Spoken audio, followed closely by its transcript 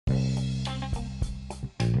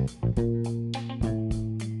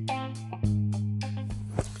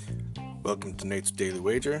Welcome to Nate's Daily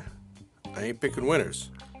Wager. I ain't picking winners,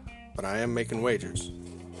 but I am making wagers.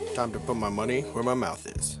 Time to put my money where my mouth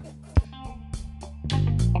is.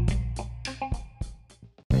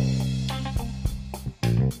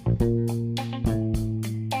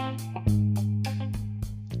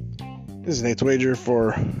 This is Nate's Wager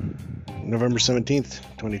for November 17th,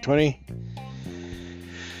 2020.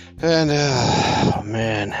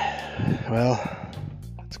 And, well,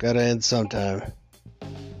 it's got to end sometime.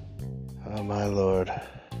 Oh, my Lord.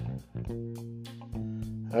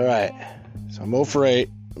 All right, so I'm 0 for 8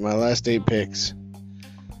 in my last 8 picks.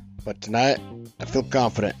 But tonight, I feel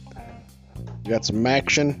confident. We got some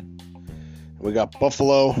action. We got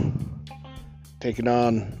Buffalo taking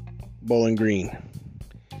on Bowling Green.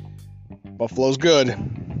 Buffalo's good.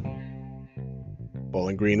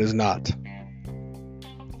 Bowling Green is not.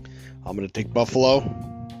 I'm going to take Buffalo,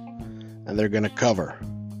 and they're going to cover.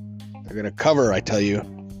 They're going to cover, I tell you.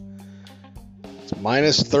 It's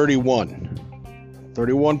minus 31.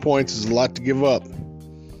 31 points is a lot to give up,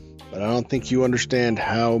 but I don't think you understand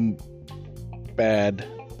how bad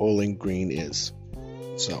Bowling Green is.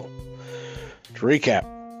 So, to recap,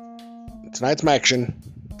 tonight's action,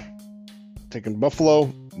 taking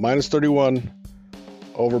Buffalo minus 31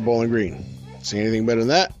 over Bowling Green. See anything better than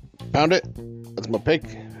that? Pound it. That's my pick,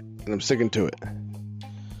 and I'm sticking to it.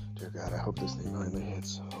 Dear God, I hope this thing finally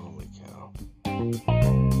hits. Holy cow.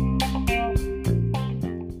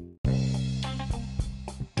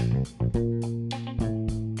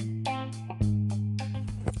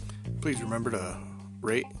 Please remember to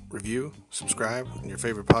rate, review, subscribe in your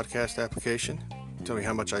favorite podcast application. Tell me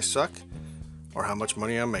how much I suck or how much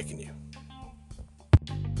money I'm making you.